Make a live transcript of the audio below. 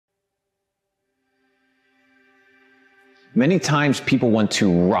Many times people want to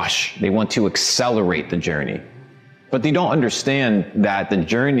rush. They want to accelerate the journey, but they don't understand that the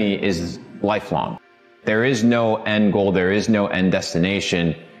journey is lifelong. There is no end goal. There is no end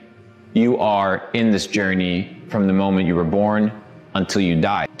destination. You are in this journey from the moment you were born until you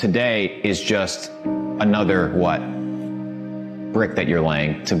die. Today is just another brick that you're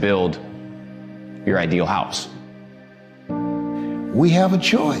laying to build your ideal house. We have a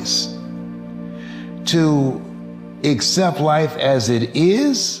choice to accept life as it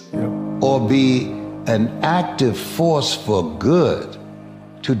is, or be an active force for good,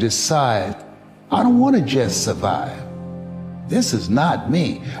 to decide, I don't want to just survive. This is not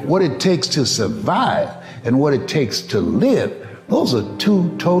me. What it takes to survive and what it takes to live, those are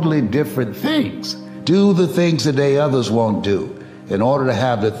two totally different things. Do the things today others won't do in order to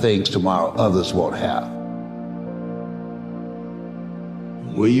have the things tomorrow others won't have.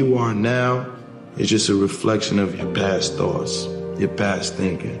 Where you are now is just a reflection of your past thoughts, your past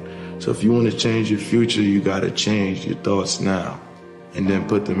thinking. So if you want to change your future, you got to change your thoughts now and then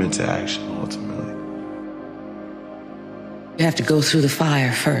put them into action ultimately. You have to go through the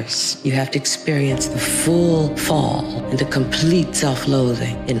fire first. You have to experience the full fall into complete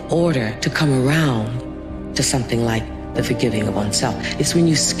self-loathing in order to come around to something like the forgiving of oneself. It's when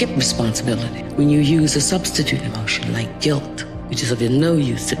you skip responsibility, when you use a substitute emotion like guilt, which is of no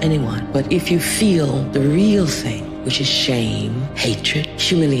use to anyone. But if you feel the real thing, which is shame, hatred,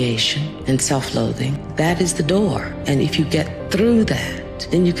 humiliation, and self-loathing, that is the door. And if you get through that,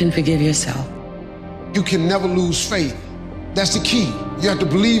 then you can forgive yourself. You can never lose faith. That's the key. You have to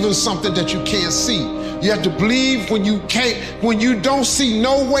believe in something that you can't see. You have to believe when you don't see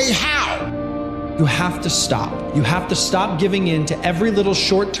no way how. You have to stop. You have to stop giving in to every little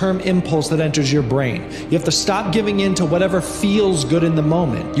short-term impulse that enters your brain. You have to stop giving in to whatever feels good in the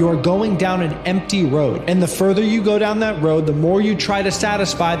moment. You are going down an empty road. And the further you go down that road, the more you try to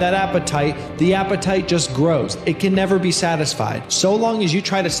satisfy that appetite, the appetite just grows. It can never be satisfied. So long as you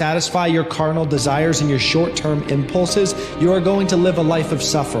try to satisfy your carnal desires and your short-term impulses, you are going to live a life of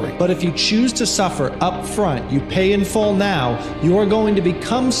suffering. But if you choose to suffer up front, you pay in full now, you are going to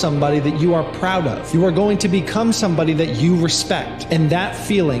become somebody that you are proud of. You are going to become somebody that you respect. And that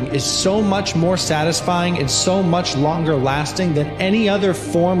feeling is so much more satisfying and so much longer lasting than any other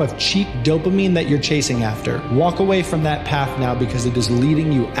form of cheap dopamine that you're chasing after. Walk away from that path now because it is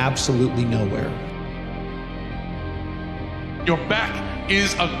leading you absolutely nowhere. Your back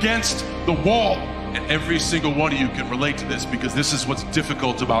is against the wall. And every single one of you can relate to this because this is what's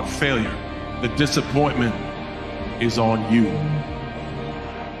difficult about failure. The disappointment is on you.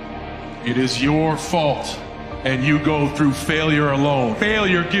 It is your fault, and you go through failure alone.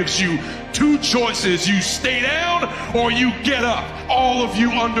 Failure gives you two choices. You stay down or you get up. All of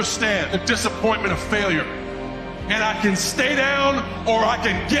you understand the disappointment of failure. And I can stay down or I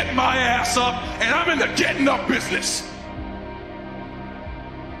can get my ass up, and I'm in the getting up business.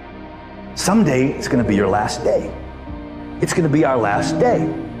 Someday it's going to be your last day. It's going to be our last day.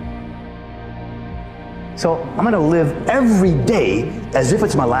 So I'm going to live every day as if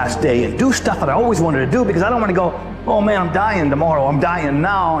it's my last day and do stuff that I always wanted to do because I don't want to go, oh man, I'm dying tomorrow. I'm dying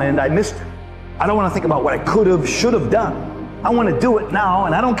now and I missed. I don't want to think about what I could have, should have done. I want to do it now,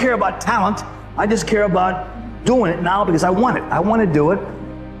 and I don't care about talent. I just care about doing it now because I want it. I want to do it,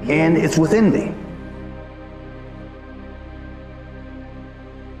 and it's within me.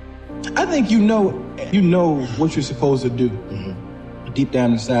 I think you know what you're supposed to do. Mm-hmm. Deep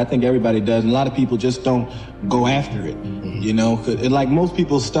down inside, I think everybody does. And a lot of people just don't go after it, you know? Like most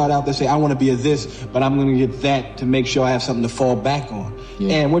people start out, they say, I want to be a this, but I'm going to get that to make sure I have something to fall back on.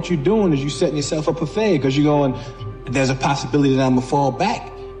 Yeah. And what you're doing is you're setting yourself up for failure because you're going, there's a possibility that I'm going to fall back.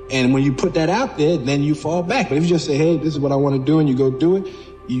 And when you put that out there, then you fall back. But if you just say, hey, this is what I want to do, and you go do it,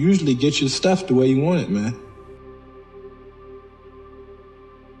 you usually get your stuff the way you want it, man.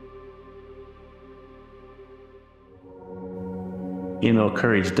 You know,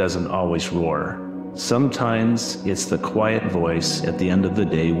 courage doesn't always roar. Sometimes it's the quiet voice at the end of the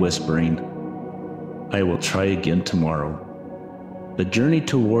day whispering, I will try again tomorrow. The journey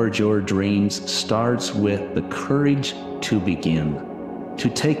towards your dreams starts with the courage to begin, to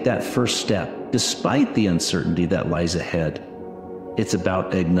take that first step, despite the uncertainty that lies ahead. It's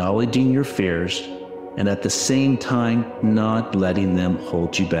about acknowledging your fears and at the same time not letting them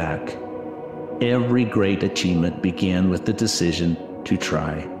hold you back. Every great achievement began with the decision to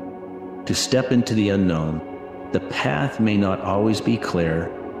try, to step into the unknown. The path may not always be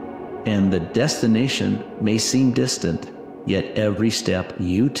clear, and the destination may seem distant, yet every step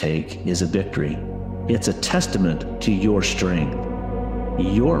you take is a victory. It's a testament to your strength,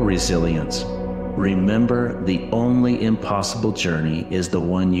 your resilience, Remember, the only impossible journey is the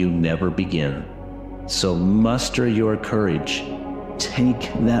one you never begin. So muster your courage,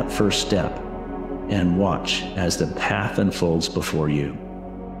 take that first step, and watch as the path unfolds before you.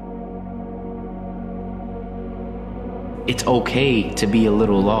 It's okay to be a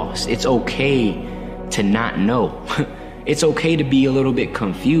little lost. It's okay to not know. It's okay to be a little bit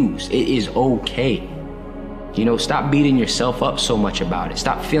confused. It is okay. You know, stop beating yourself up so much about it.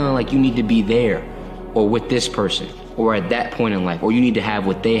 Stop feeling like you need to be there or with this person or at that point in life, or you need to have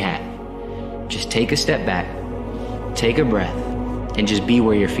what they have. Just take a step back, take a breath, and just be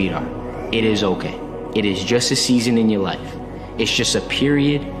where your feet are. It is okay. It is just a season in your life. It's just a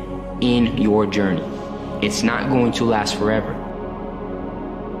period in your journey. It's not going to last forever.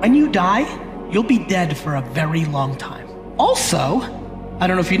 When you die, you'll be dead for a very long time. Also, I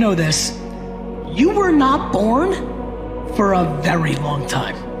don't know if you know this, you were not born for a very long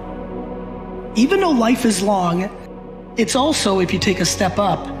time. Even though life is long, it's also, if you take a step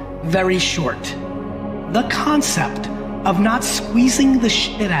up, very short. The concept of not squeezing the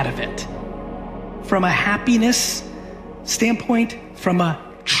shit out of it, from a happiness standpoint, from a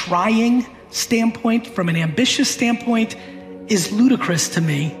trying standpoint, from an ambitious standpoint, is ludicrous to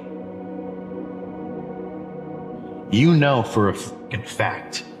me. You know for a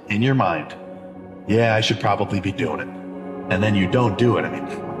fact, in your mind, yeah, I should probably be doing it. And then you don't do it. I mean,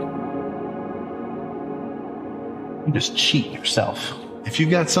 you just cheat yourself. If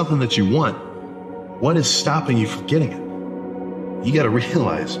you've got something that you want, what is stopping you from getting it? You got to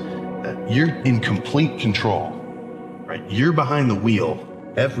realize that you're in complete control, right? You're behind the wheel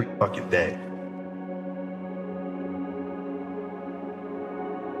every fucking day.